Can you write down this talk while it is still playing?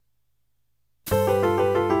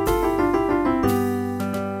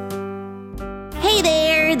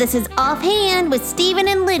This is Offhand with Steven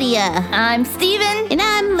and Lydia. I'm Steven. And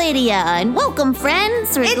I'm Lydia. And welcome,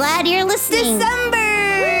 friends. We're glad you're listening. December!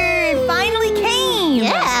 It finally came!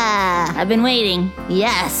 Yeah. I've been waiting.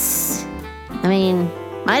 Yes. I mean,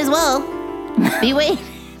 might as well be waiting.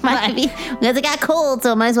 Might be, because it got cold,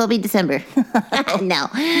 so it might as well be December. No.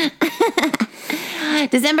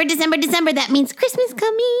 December. That means Christmas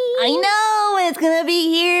coming. I know, it's gonna be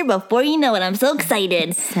here before you know it. I'm so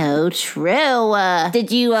excited. So true.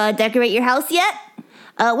 Did you decorate your house yet?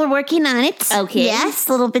 We're working on it. Okay. Yes,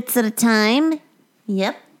 little bits at a time.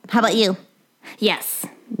 Yep. How about you? Yes.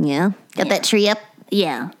 Yeah. Got that tree up?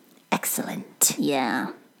 Yeah. Excellent.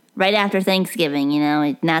 Yeah. Right after Thanksgiving,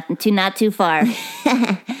 not too far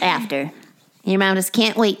after. Your mom just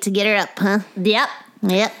can't wait to get her up, huh? Yep.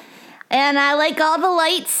 Yep. And I like all the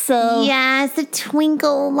lights, so... Yes, the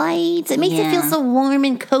twinkle lights. It makes it feel so warm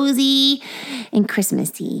and cozy and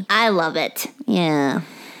Christmassy. I love it. Yeah.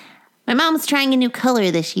 My mom's trying a new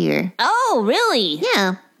color this year. Oh, really?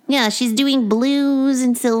 Yeah. Yeah, she's doing blues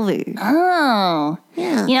and silver. Oh.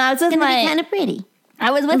 Yeah. I was with It's gonna be kind of pretty. I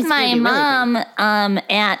was with my mom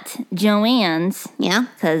at Joann's. Yeah.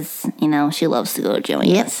 Because, she loves to go to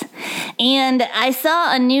Joann's. Yep. And I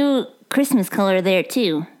saw a new Christmas color there,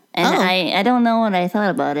 too. And I don't know what I thought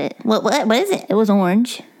about it. What is it? It was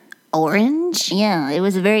orange. Orange? Yeah, it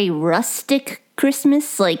was a very rustic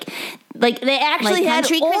Christmas. Like they actually had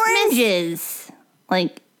country oranges.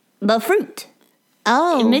 Like the fruit.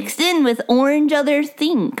 Oh. It mixed in with orange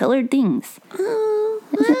colored things. Oh,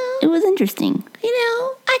 well, It was interesting.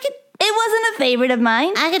 It wasn't a favorite of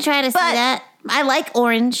mine. I could try to see that. I like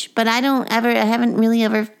orange, but I haven't really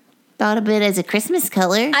ever thought of it as a Christmas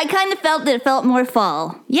color. I kind of felt that it felt more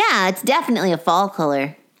fall. Yeah, it's definitely a fall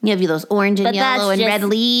color. You have those orange and yellow and red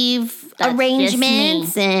leaf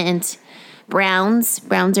arrangements and browns.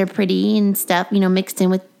 Browns are pretty and stuff, mixed in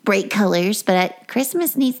with bright colors. But at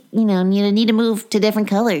Christmas needs, need to move to different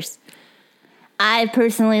colors. I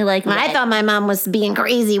personally like red. I thought my mom was being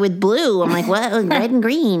crazy with blue. I'm like, what? Red and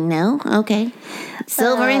green? No? Okay.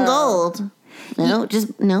 Silver and gold?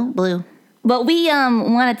 No, blue. But we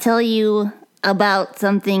want to tell you about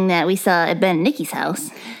something that we saw at Ben and Nikki's house.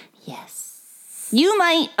 Yes. You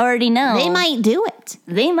might already know. They might do it.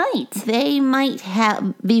 They might. They might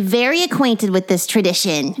be very acquainted with this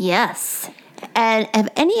tradition. Yes. And have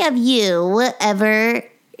any of you ever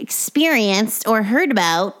experienced or heard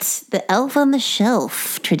about the Elf on the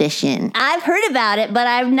Shelf tradition? I've heard about it, but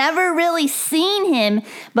I've never really seen him.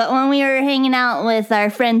 But when we were hanging out with our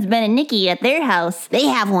friends Ben and Nikki at their house, They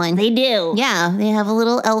have one. they do. Yeah, they have a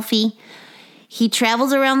little elfie. He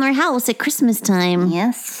travels around their house at Christmas time.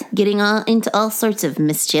 Yes. Getting into all sorts of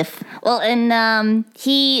mischief. Well, and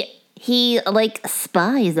he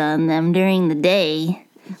spies on them during the day.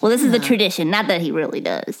 Well, this is the tradition, not that he really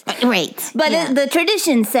does. Right. But the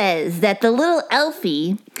tradition says that the little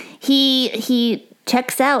elfie, he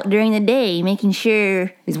checks out during the day, making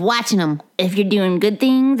sure He's watching them. if you're doing good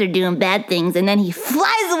things or doing bad things, and then he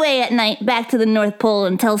flies away at night back to the North Pole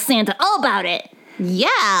and tells Santa all about it.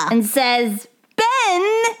 Yeah. And says,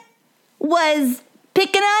 Ben was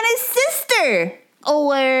picking on his sister.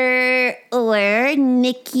 Or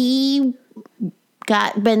Nikki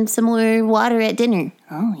got Ben some more water at dinner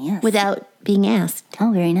Oh, yes. without being asked.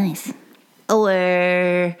 Oh, very nice.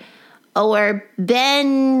 Or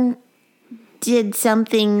Ben did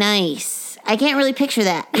something nice. I can't really picture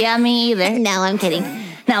that. Yeah, me either. No, I'm kidding.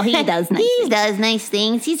 No, he does nice He things. does nice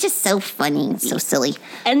things. He's just so funny, so silly.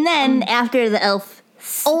 And then after the elf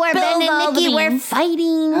Or Ben spills all and the Nikki were beans-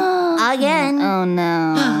 fighting again. Oh,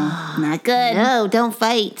 no. Not good. No, don't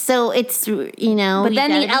fight. So it's, But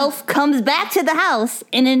then the elf comes back to the house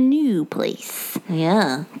in a new place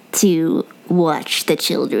Yeah. to watch the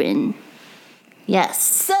children. Yes.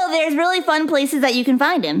 So there's really fun places that you can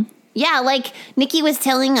find him. Yeah, like Nikki was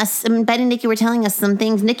telling us, Ben and Nikki were telling us some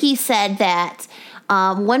things. Nikki said that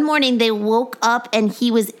one morning they woke up and he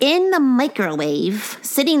was in the microwave,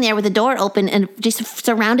 sitting there with the door open and just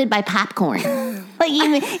surrounded by popcorn. Like he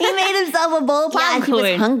made himself a bowl of Yeah, popcorn.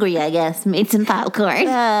 he was hungry, I guess. Made some popcorn.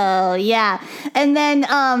 Oh, yeah. And then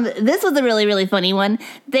this was a really, really funny one.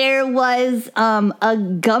 There was a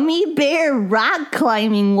gummy bear rock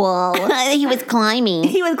climbing wall. He was climbing.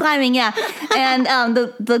 He was climbing, yeah. And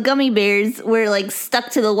the gummy bears were like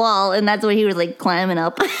stuck to the wall, and that's where he was like climbing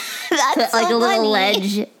up. That's to, like so a little funny.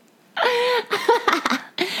 ledge.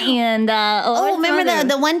 And remember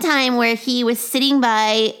the one time where he was sitting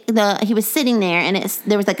there and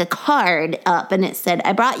there was like a card up and it said,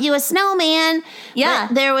 "I brought you a snowman." Yeah.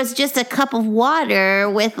 But there was just a cup of water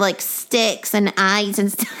with like sticks and eyes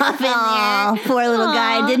and stuff in there. Oh, poor little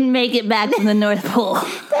guy didn't make it back to the North Pole.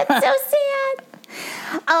 That's so sad.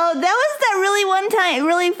 Oh, that was that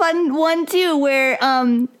really fun one too, where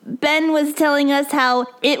Ben was telling us how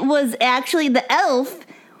it was actually the elf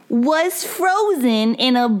was frozen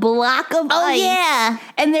in a block of ice. Oh, yeah.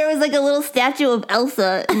 And there was like a little statue of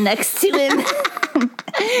Elsa next to him.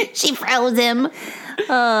 She froze him.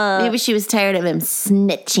 Maybe she was tired of him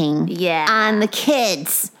snitching on the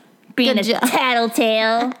kids. Being a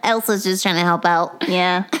tattletale. Elsa's just trying to help out.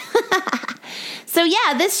 Yeah. So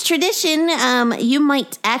yeah, this tradition, you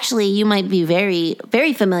might be very,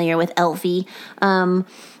 very familiar with Elfie.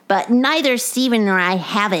 But neither Stephen nor I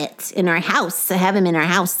have it in our house. I have him in our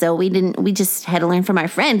house, so we just had to learn from our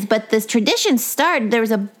friends. But this tradition started, there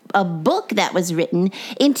was a book that was written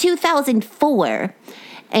in 2004.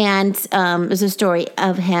 And it was a story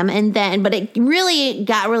of him. But it really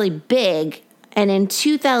got really big. And in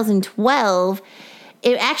 2012,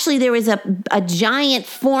 there was a giant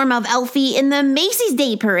form of Elfie in the Macy's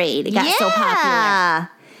Day Parade. It got so popular.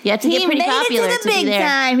 You have to get pretty popular to be there. He made it to the big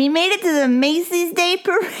time. He made it to the Macy's Day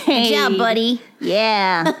Parade. Good job, buddy.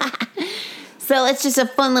 Yeah. So it's just a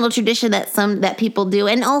fun little tradition that people do.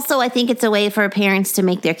 And also I think it's a way for parents to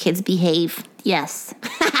make their kids behave. Yes.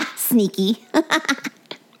 Sneaky.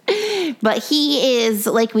 But he is,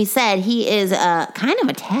 like we said, he is kind of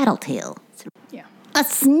a tattletale. Yeah. A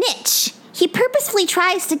snitch. He purposefully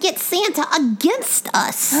tries to get Santa against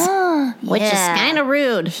us, which is kind of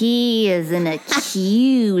rude. He is an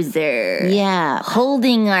accuser. Yeah.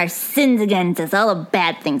 Holding our sins against us, all the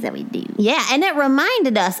bad things that we do. Yeah, and it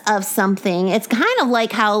reminded us of something. It's kind of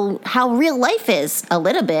like how real life is a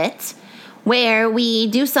little bit, where we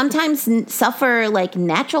do sometimes suffer like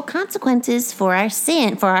natural consequences for our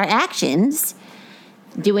sin, for our actions.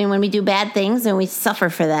 When we do bad things and we suffer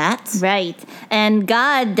for that. Right. And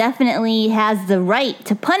God definitely has the right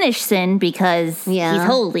to punish sin because he's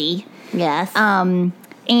holy. Yes. And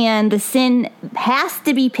the sin has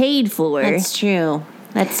to be paid for. That's true.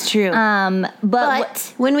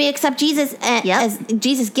 But when we accept Jesus as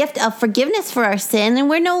Jesus' gift of forgiveness for our sin, then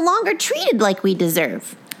we're no longer treated like we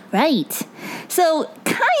deserve. Right. So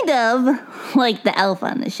kind of like the elf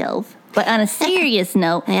on the shelf. But on a serious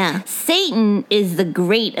note, Satan is the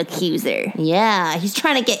great accuser. Yeah, he's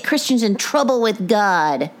trying to get Christians in trouble with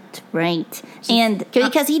God. Right. And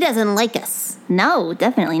because he doesn't like us. No,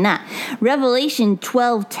 definitely not. Revelation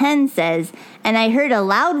 12:10 says, "And I heard a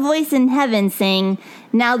loud voice in heaven saying,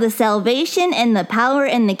 'Now the salvation and the power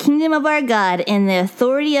and the kingdom of our God and the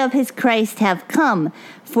authority of his Christ have come.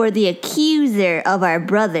 For the accuser of our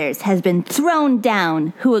brothers has been thrown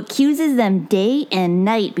down, who accuses them day and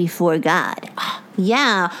night before God.'"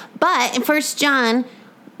 Yeah, but in 1 John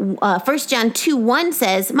 2:1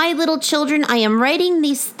 says, "My little children, I am writing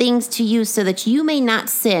these things to you so that you may not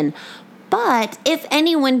sin. But if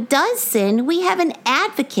anyone does sin, we have an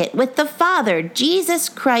advocate with the Father, Jesus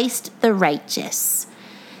Christ the righteous."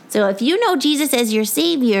 So if you know Jesus as your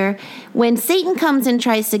Savior, when Satan comes and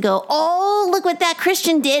tries to go, "Oh, look what that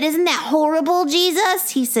Christian did. Isn't that horrible, Jesus?"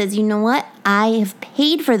 He says, "You know what? I have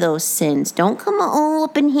paid for those sins. Don't come all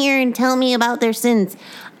up in here and tell me about their sins.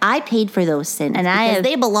 I paid for those sins because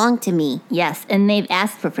they belong to me." Yes, and they've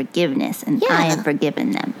asked for forgiveness, and I have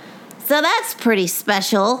forgiven them. So that's pretty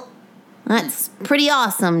special. That's pretty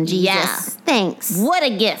awesome, Jesus. Yeah. Thanks. What a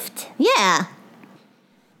gift. Yeah.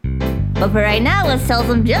 But for right now, let's tell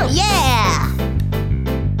some jokes. Yeah!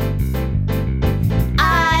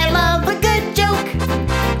 I love a good joke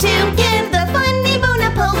to give the funny bone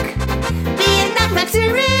a poke. Be it knock-knocks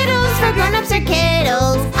or riddles for grown-ups or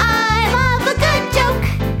kiddles. I love a good joke.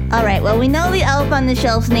 All right, well, we know the elf on the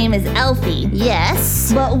shelf's name is Elfie.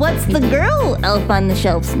 Yes. But what's the girl elf on the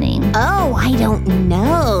shelf's name? Oh, I don't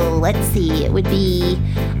know. Let's see. It would be,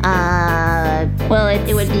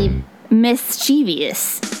 it would be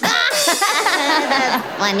mischievous. That's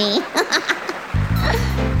funny.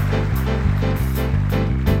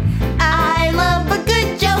 I love a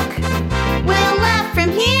good joke. We'll laugh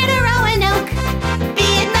from here to Roanoke. Be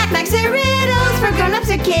it knock-knocks or riddles for grown-ups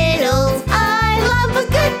or kiddles. I love a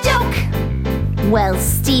good joke. Well,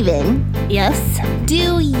 Stephen. Yes?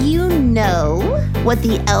 Do you know what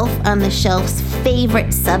the elf on the shelf's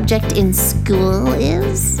favorite subject in school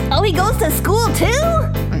is? Oh, he goes to school too?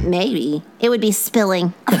 Maybe. It would be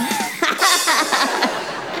spilling.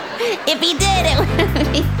 If he did, it would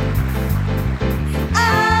be...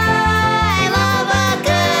 I love a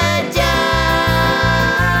good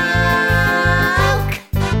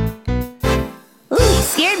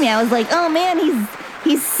I was like, oh man,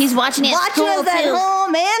 he's watching it at school us at too.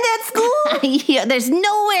 home and at school. Yeah, there's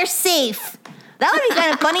nowhere safe. That would be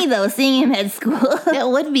kind of funny though, seeing him at school. That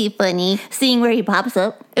would be funny. Seeing where he pops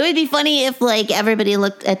up. It would be funny if like everybody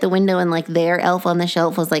looked at the window and like their elf on the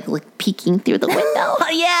shelf was like peeking through the window.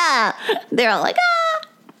 Yeah. They're all like, ah.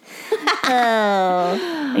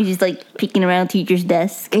 Oh. He's just like peeking around teacher's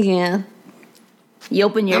desk. Yeah. You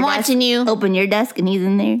open your I'm desk. watching you. Open your desk and he's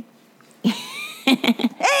in there.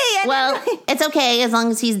 Hey! Well, it's okay as long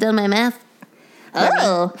as he's done my math.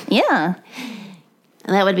 Oh, yeah.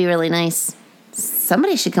 And that would be really nice.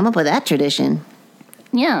 Somebody should come up with that tradition.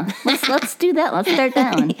 Yeah. Let's do that. Let's start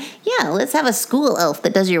that one. Yeah, let's have a school elf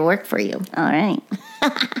that does your work for you. All right.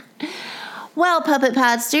 Well, Puppet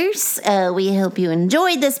Podsters, we hope you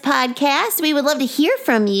enjoyed this podcast. We would love to hear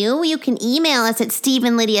from you. You can email us at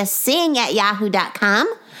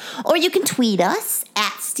StephenLydiaSing@yahoo.com, or you can tweet us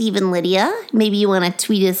at StephenLydia. Maybe you want to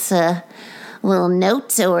tweet us a little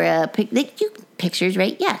note or a pictures,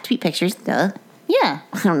 right? Yeah, tweet pictures. Duh. Yeah.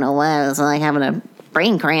 I don't know why I was like having a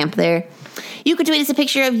brain cramp there. You could tweet us a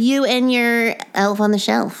picture of you and your elf on the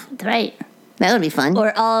shelf. That's right. That would be fun.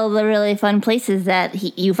 Or all the really fun places that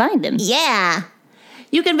you find him. Yeah.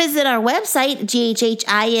 You can visit our website,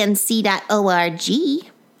 ghhinc.org.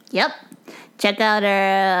 Yep. Check out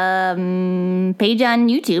our page on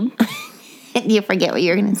YouTube. You forget what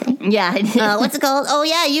you were going to say. Yeah. I did. What's it called? Oh,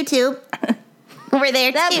 yeah, YouTube. We're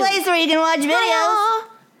there, That too. place where you can watch videos.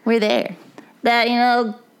 We're there. That,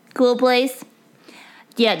 cool place.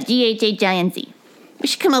 Yeah, GHHINC. We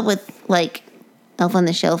should come up with, like, Elf on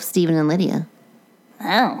the Shelf, Stephen and Lydia.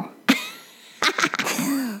 Oh.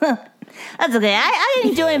 That's okay. I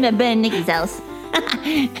enjoy him at Ben and Nikki's house.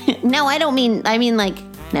 No, I mean, like,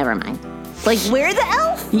 never mind. Like, we're the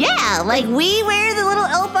elf? Yeah, Like, we wear the little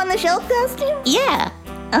elf on the shelf costume? yeah.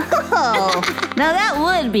 Oh. Now that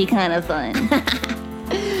would be kind of fun.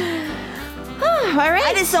 All right.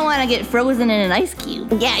 I just don't want to get frozen in an ice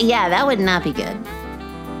cube. Yeah, that would not be good.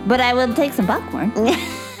 But I will take some popcorn.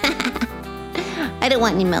 I don't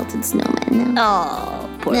want any melted snowmen. No. Oh,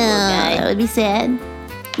 poor little guy. That would be sad.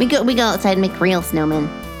 We go outside and make real snowmen.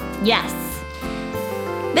 Yes.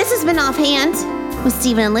 This has been Offhand with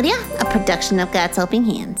Stephen and Lydia, a production of God's Helping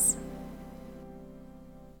Hands.